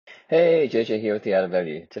Hey, JJ here with the Art of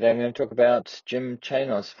Value. Today I'm going to talk about Jim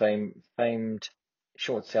Chanos, famed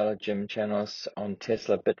short seller Jim Chanos on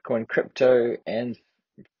Tesla, Bitcoin, crypto, and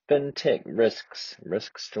Fintech risks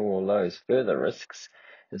to all those, further risks,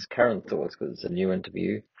 his current thoughts, because it's a new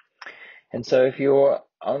interview. And so if you're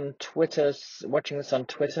on Twitter, watching this on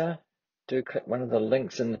Twitter, do click one of the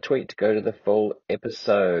links in the tweet to go to the full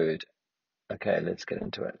episode. Okay, let's get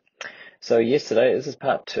into it. So yesterday, this is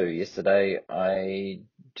part two. Yesterday, I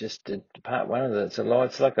just did part one of it.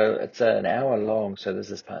 It's an hour long. So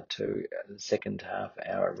this is part two, the second half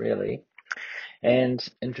hour really. And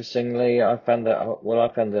interestingly, I found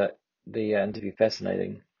the interview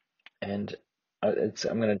fascinating. And I'm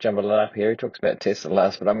going to jump a lot up here. He talks about Tesla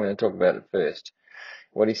last, but I'm going to talk about it first.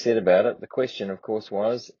 What he said about it. The question, of course,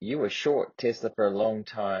 was you were short Tesla for a long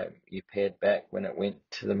time. You pared back when it went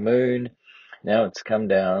to the moon. Now it's come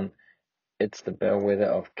down. It's the bellwether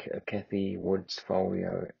of Kathy Wood's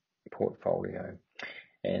portfolio.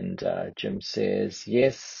 And Jim says,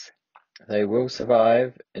 yes, they will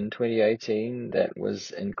survive in 2018. That was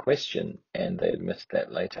in question, and they admitted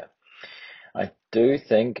that later. I do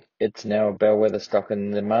think it's now a bellwether stock in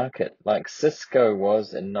the market, like Cisco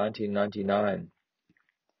was in 1999,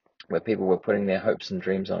 where people were putting their hopes and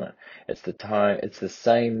dreams on it. It's the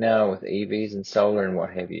same now with EVs and solar and what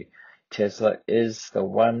have you. Tesla is the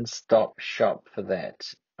one-stop shop for that.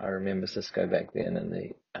 I remember Cisco back then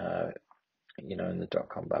in in the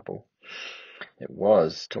dot-com bubble. It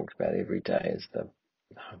was talked about every day as the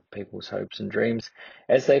people's hopes and dreams.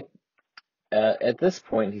 At this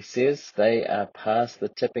point, he says they are past the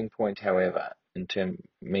tipping point, however,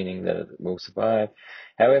 meaning that it will survive.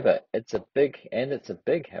 However, it's a big,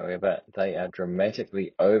 however, they are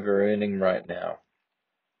dramatically over-earning right now.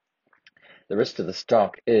 The rest of the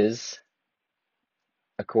stock is,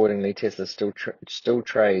 accordingly, Tesla still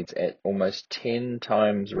trades at almost 10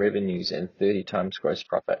 times revenues and 30 times gross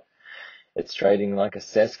profit. It's trading like a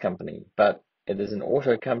SaaS company, but it is an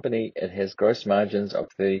auto company. It has gross margins of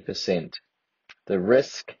 30%. The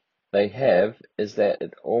risk they have is that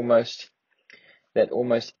almost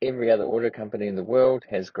every other auto company in the world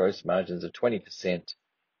has gross margins of 20%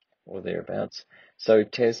 or thereabouts. So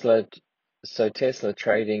Tesla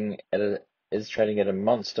is trading at a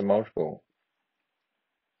monster multiple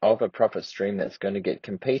of a profit stream that's going to get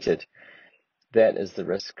competed. That is the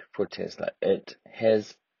risk for Tesla. It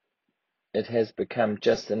has become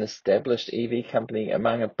just an established EV company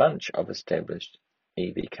among a bunch of established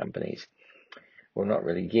EV companies. Well, not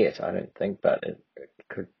really yet, I don't think, but it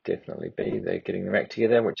could definitely be. They're getting their act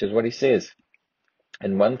together, which is what he says.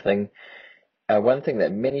 And one thing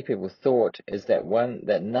that many people thought is that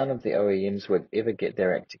none of the OEMs would ever get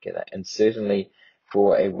their act together, and certainly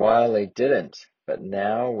for a while they didn't. But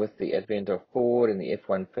now, with the advent of Ford and the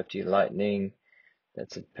F-150 Lightning,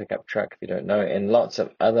 that's a pickup truck if you don't know, and lots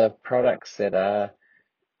of other products that are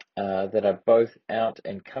both out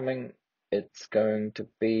and coming, it's going to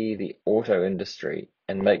be the auto industry.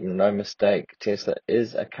 And make no mistake, Tesla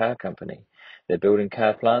is a car company. They're building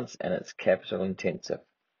car plants, and it's capital intensive.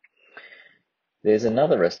 There's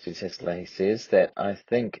another risk to Tesla, he says, that I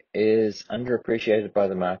think is underappreciated by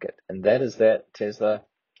the market, and that is that Tesla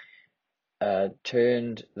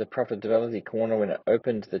turned the profitability corner when it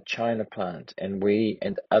opened the China plant, and we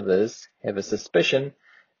and others have a suspicion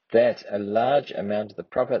that a large amount of the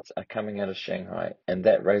profits are coming out of Shanghai, and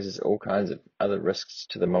that raises all kinds of other risks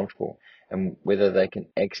to the multiple, and whether they can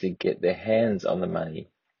actually get their hands on the money,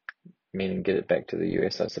 meaning get it back to the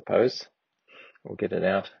US, I suppose, or get it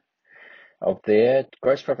out of there.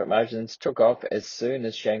 Gross profit margins took off as soon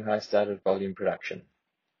as Shanghai started volume production.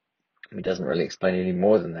 It doesn't really explain any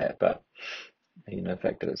more than that, but the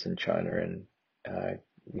fact that it's in China and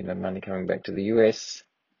money coming back to the US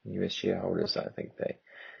shareholders, I think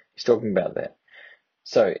he's talking about that.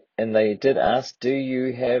 So, and they did ask, do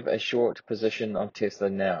you have a short position on Tesla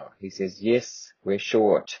now? He says, yes, we're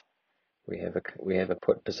short. We have a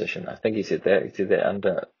put position. I think he said that. He said that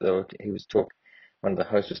one of the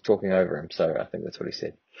hosts was talking over him, so I think that's what he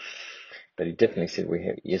said. But he definitely said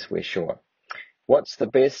yes, we're short. What's the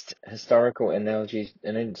best historical analogy?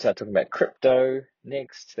 And then start talking about crypto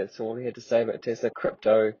next. That's all he had to say about Tesla.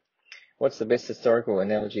 Crypto. What's the best historical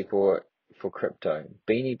analogy for crypto?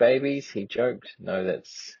 Beanie Babies, he joked. No,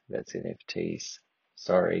 that's NFTs.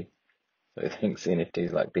 Sorry. So he thinks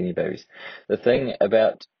NFTs like Beanie Babies. The thing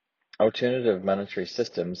about alternative monetary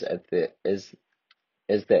systems is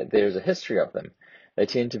that there is a history of them. They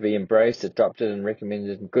tend to be embraced, adopted, and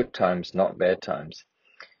recommended in good times, not bad times.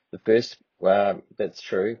 That's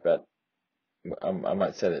true, but I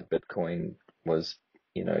might say that Bitcoin was,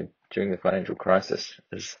 during the financial crisis.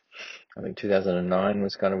 I think 2009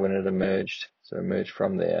 was kind of when it emerged, so emerged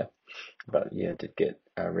from there. But yeah, it did get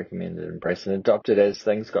recommended, embraced, and adopted as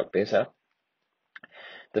things got better.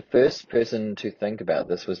 The first person to think about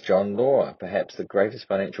this was John Law, perhaps the greatest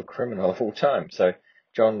financial criminal of all time. So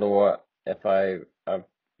John Law, if I've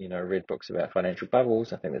read books about financial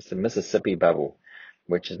bubbles, I think it's the Mississippi bubble,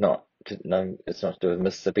 which is not no, it's not to do with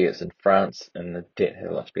Mississippi. It's in France, and the debt had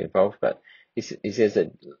a lot to be involved. But he says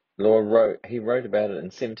that Law wrote about it in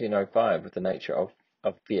 1705 with the nature of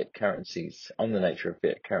fiat currencies, on the nature of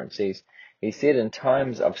fiat currencies. He said in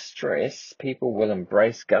times of stress, people will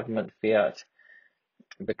embrace government fiat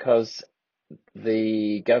because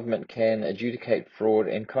the government can adjudicate fraud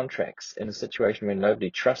in contracts. In a situation where nobody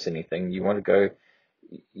trusts anything, you want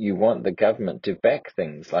the government to back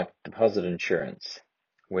things like deposit insurance,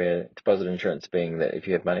 where deposit insurance being that if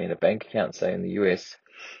you have money in a bank account, say in the US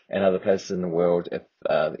and other places in the world,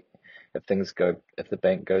 if things go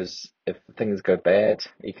bad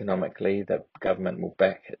economically, the government will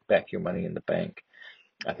back your money in the bank.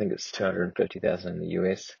 I think it's 250,000 in the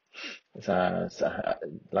US. It's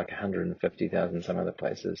like 150,000 some other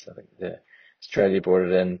places. I think Australia brought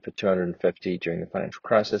it in for 250 during the financial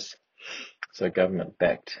crisis. So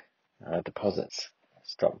government-backed deposits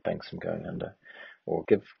stop banks from going under, or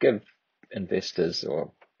give investors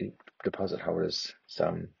or deposit holders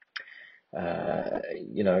some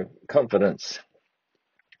confidence.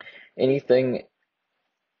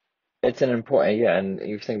 It's an important, and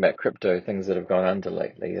you think about crypto, things that have gone under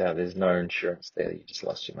lately, there's no insurance there, you just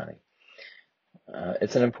lost your money.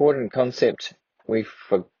 It's an important concept we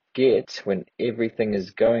forget when everything is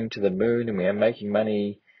going to the moon and we are making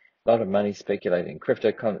money, a lot of money speculating.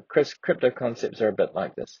 Crypto concepts are a bit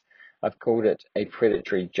like this. I've called it a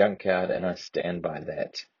predatory junkyard, and I stand by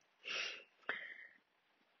that.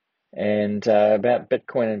 And about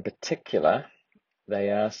Bitcoin in particular, they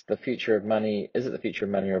asked, the future of money, is it the future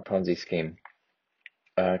of money or a Ponzi scheme?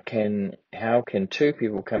 How can two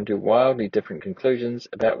people come to wildly different conclusions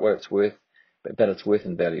about what it's worth, about its worth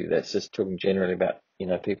and value? That's just talking generally about,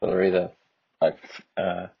 people are either like,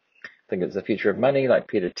 think it's the future of money, like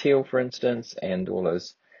Peter Thiel, for instance, and all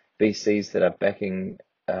those VCs that are backing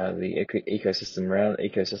the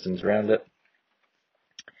ecosystems around it.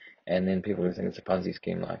 And then people who think it's a Ponzi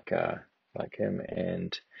scheme, like him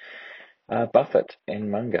and Buffett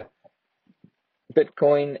and Munger.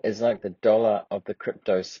 Bitcoin is like the dollar of the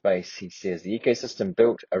crypto space, he says. The ecosystem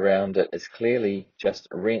built around it is clearly just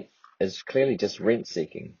rent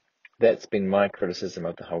seeking. That's been my criticism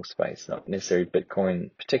of the whole space, not necessarily Bitcoin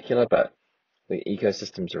in particular, but the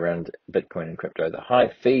ecosystems around Bitcoin and crypto. The high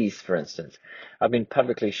fees, for instance. I've been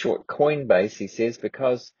publicly short Coinbase, he says,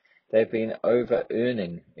 because they've been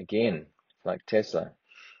over-earning, again, like Tesla.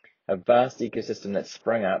 A vast ecosystem that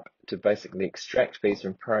sprung up to basically extract fees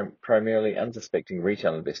from primarily unsuspecting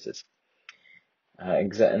retail investors.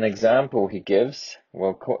 An example he gives,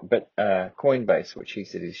 Coinbase, which he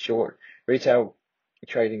said is short, retail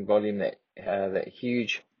trading volume that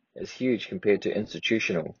is huge compared to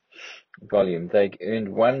institutional volume. They earned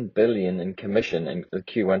 $1 billion in commission in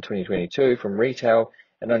Q1 2022 from retail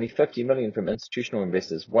and only $50 million from institutional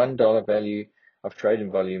investors. $1 value of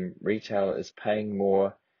trading volume, retail is paying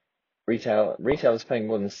more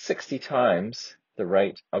than 60 times the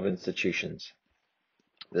rate of institutions.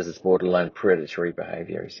 This is borderline predatory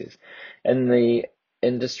behavior, he says. And the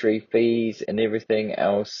industry fees and everything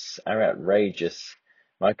else are outrageous.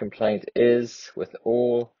 My complaint is with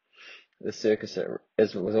all the circus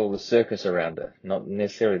around it, not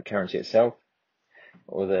necessarily the currency itself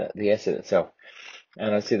or the asset itself.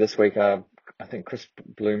 And I see this week, I think Chris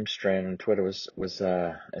Bloomstrand on Twitter was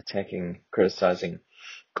criticizing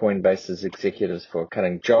Coinbase's executives for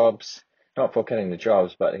cutting jobs, not for cutting the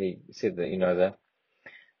jobs, but he said that,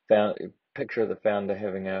 picture of the founder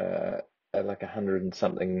having a $100 and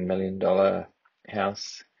something million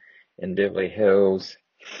house in Beverly Hills,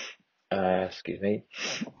 and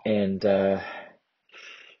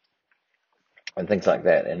things like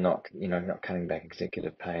that, and not cutting back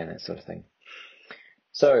executive pay and that sort of thing.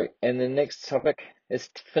 So, and the next topic is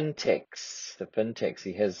fintechs. The fintechs,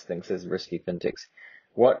 he thinks is risky fintechs.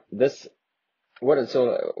 What is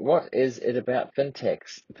it about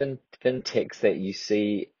fintechs that you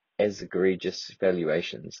see as egregious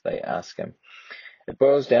valuations? They ask him. It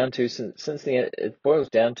boils down to since the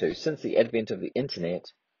advent of the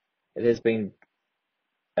internet, it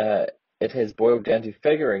has boiled down to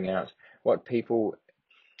figuring out what people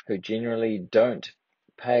who generally don't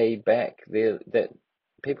pay back their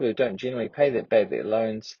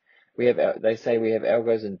loans. They say we have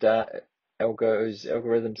algos and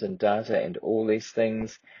algorithms and data and all these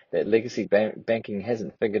things that legacy banking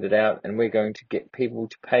hasn't figured it out, and we're going to get people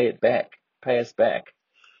to pay us back.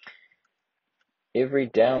 Every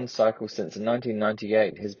down cycle since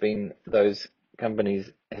 1998 has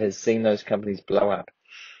seen those companies blow up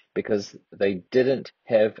because they didn't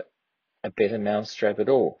have a better mousetrap at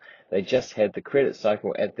all. They just had the credit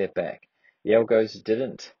cycle at their back. The algos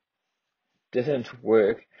didn't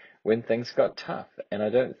work when things got tough, and I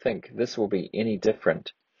don't think this will be any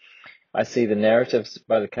different. I see the narratives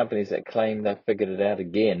by the companies that claim they've figured it out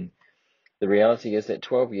again. The reality is that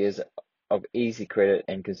 12 years of easy credit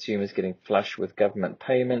and consumers getting flush with government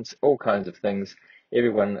payments, all kinds of things,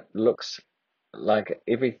 everyone looks like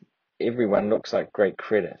great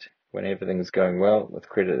credit when everything's going well with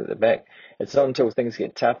credit at the back. It's not until things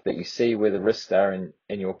get tough that you see where the risks are in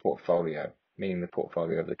your portfolio, meaning the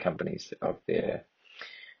portfolio of the companies of their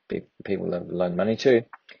people that loan money to.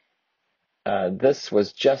 This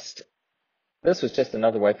was just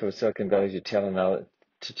another way for Silicon Valley to tell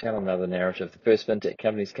another narrative. The first fintech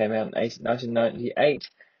companies came out in 1998,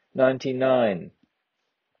 99.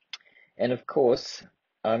 And of course,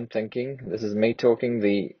 I'm thinking, this is me talking,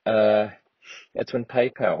 that's when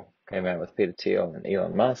PayPal came out with Peter Thiel and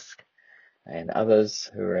Elon Musk and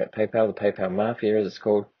others who were at PayPal, the PayPal Mafia as it's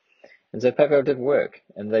called. And so PayPal did work,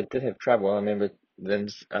 and they did have trouble. I remember them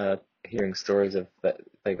hearing stories of that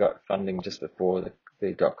they got funding just before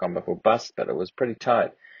the dot-com bubble bust, but it was pretty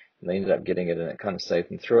tight, and they ended up getting it, and it kind of saved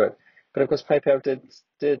them through it. But of course, PayPal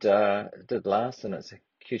did last, and it's a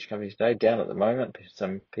huge company today, down at the moment.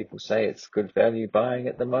 Some people say it's good value buying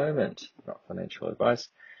at the moment. Not financial advice,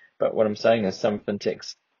 but what I'm saying is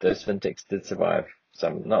those fintechs did survive.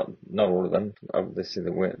 Some, not all of them. Obviously,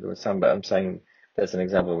 there were some, but I'm saying that's an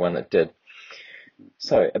example of one that did.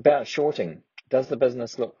 So about shorting. Does the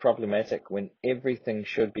business look problematic when everything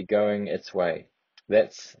should be going its way?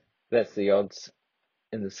 That's the odds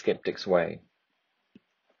in the skeptic's way.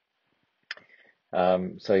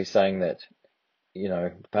 So he's saying that,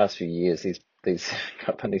 the past few years, these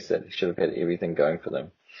companies that should have had everything going for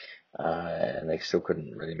them, and they still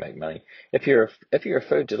couldn't really make money. If you're a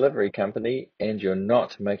food delivery company and you're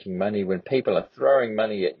not making money when people are throwing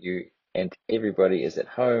money at you and everybody is at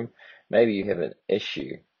home, maybe you have an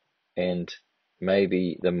issue, and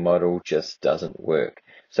maybe the model just doesn't work.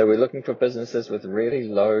 So we're looking for businesses with really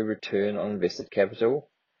low return on invested capital.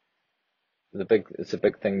 It's a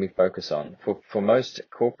big thing we focus on. For most of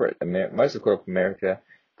corporate America,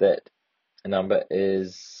 that number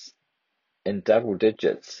is in double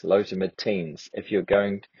digits, low to mid-teens. If you're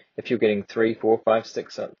getting 3, 4, 5,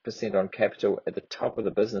 6% on capital at the top of the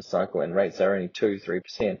business cycle and rates are only 2,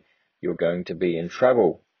 3%, you're going to be in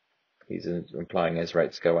trouble. He's implying as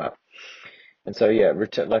rates go up. And so, yeah,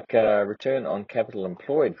 return on capital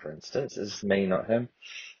employed, for instance, is me, not him.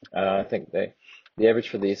 I think the average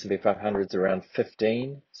for the S&P 500 is around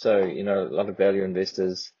 15. So, a lot of value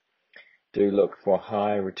investors do look for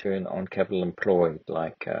high return on capital employed,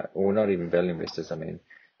 or not even value investors. I mean,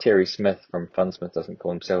 Terry Smith from Fundsmith doesn't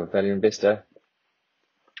call himself a value investor,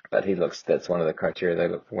 but that's one of the criteria they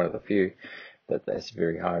look for, one of the few, that there's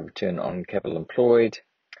very high return on capital employed.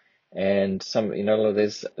 And some, they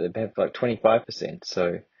have like 25%.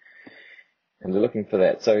 So, and they're looking for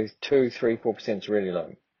that. So 2, 3, 4% is really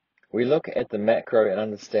low. We look at the macro and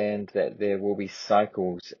understand that there will be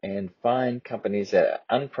cycles and find companies that are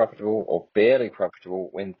unprofitable or barely profitable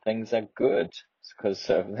when things are good. Because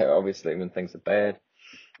obviously when things are bad,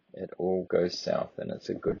 it all goes south, and it's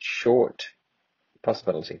a good short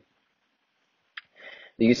possibility.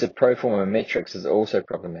 The use of pro forma metrics is also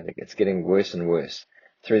problematic. It's getting worse and worse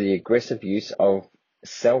through the aggressive use of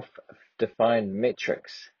self-defined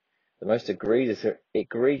metrics. The most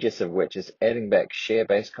egregious of which is adding back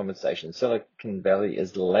share-based compensation. Silicon Valley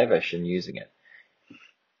is lavish in using it.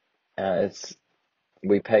 If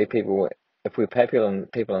we pay people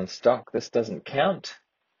in stock, this doesn't count.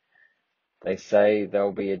 They say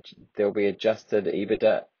they'll be adjusted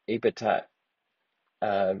EBITDA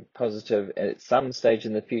positive at some stage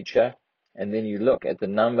in the future, and then you look at the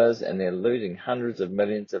numbers and they're losing hundreds of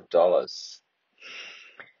millions of dollars.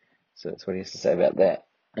 So that's what he has to say about that.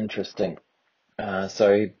 Interesting.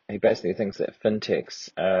 So he basically thinks that fintechs,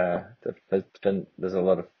 there's a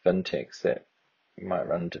lot of fintechs that might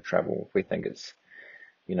run into trouble if we think it's,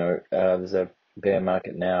 there's a bear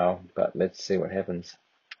market now, but let's see what happens.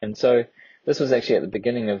 And so this was actually at the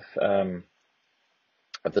beginning of the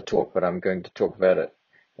talk, but I'm going to talk about it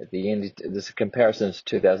at the end. There's a comparison to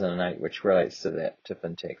 2008, which relates to that, to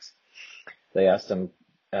fintechs. They asked him,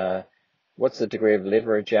 what's the degree of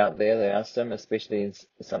leverage out there? They asked him, especially in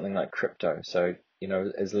something like crypto. So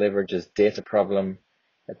is leverage, is debt a problem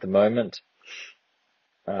at the moment?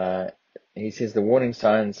 He says the warning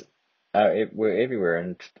signs were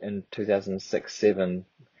everywhere in 2006-07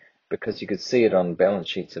 because you could see it on balance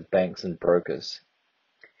sheets of banks and brokers.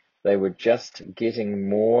 They were just getting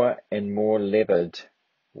more and more levered.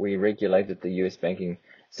 We regulated the US banking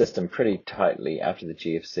system pretty tightly after the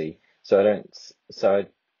GFC, so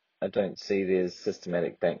I don't see there's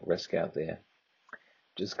systematic bank risk out there.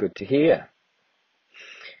 Just good to hear.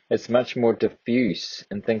 It's much more diffuse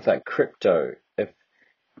in things like crypto.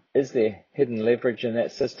 Is there hidden leverage in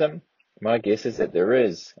that system? My guess is that there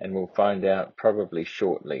is, and we'll find out probably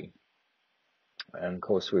shortly. And of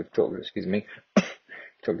course, we've talked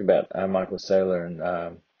about Michael Saylor and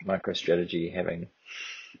MicroStrategy having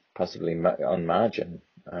possibly on margin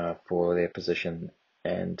for their position,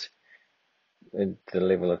 and the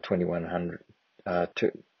level of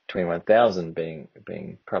 21,000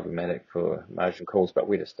 being problematic for margin calls. But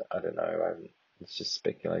I don't know. It's just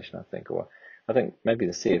speculation, I think, or I think maybe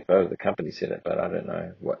the CFO of the company said it, but I don't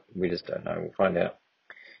know. We just don't know. We'll find out.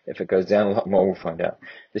 If it goes down a lot more, we'll find out.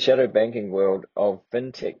 The shadow banking world of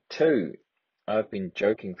Fintech too. I've been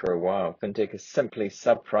joking for a while. Fintech is simply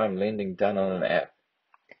subprime lending done on an app.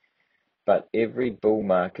 But every bull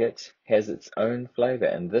market has its own flavor,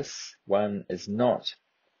 and this one is not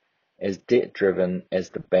as debt-driven as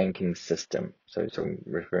the banking system. So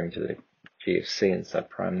referring to the GFC and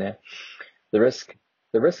subprime there. The risk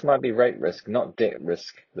might be rate risk, not debt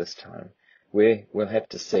risk this time. We'll have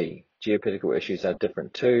to see. Geopolitical issues are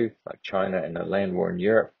different too, like China and a land war in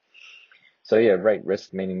Europe. So yeah, rate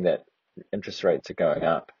risk meaning that interest rates are going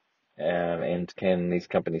up, and can these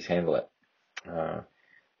companies handle it?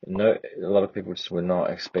 No, a lot of people just were not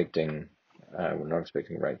expecting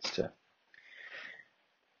rates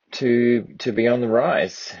to be on the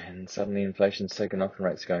rise, and suddenly inflation's taken off and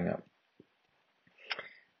rates are going up.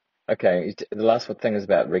 Okay, the last thing is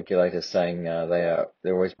about regulators saying they're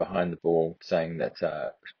always behind the ball, saying that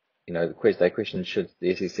they question should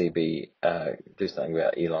the SEC do something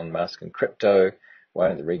about Elon Musk and crypto? Why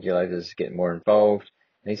don't the regulators get more involved?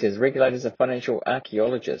 And he says regulators are financial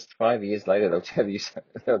archaeologists. 5 years later,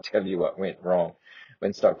 they'll tell you what went wrong.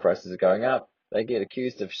 When stock prices are going up, they get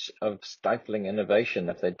accused of stifling innovation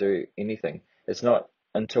if they do anything. It's not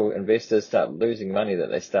until investors start losing money that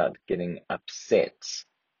they start getting upset.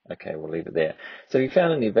 Okay, we'll leave it there. So if you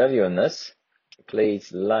found any value in this,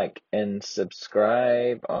 please like and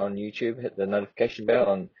subscribe on YouTube. Hit the notification bell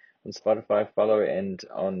on Spotify, follow, and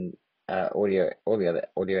on all the other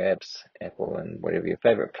audio apps, Apple and whatever your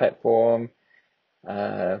favorite platform.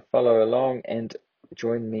 Follow along and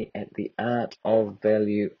join me at the Art of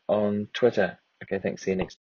Value on Twitter. Okay, thanks. See you next.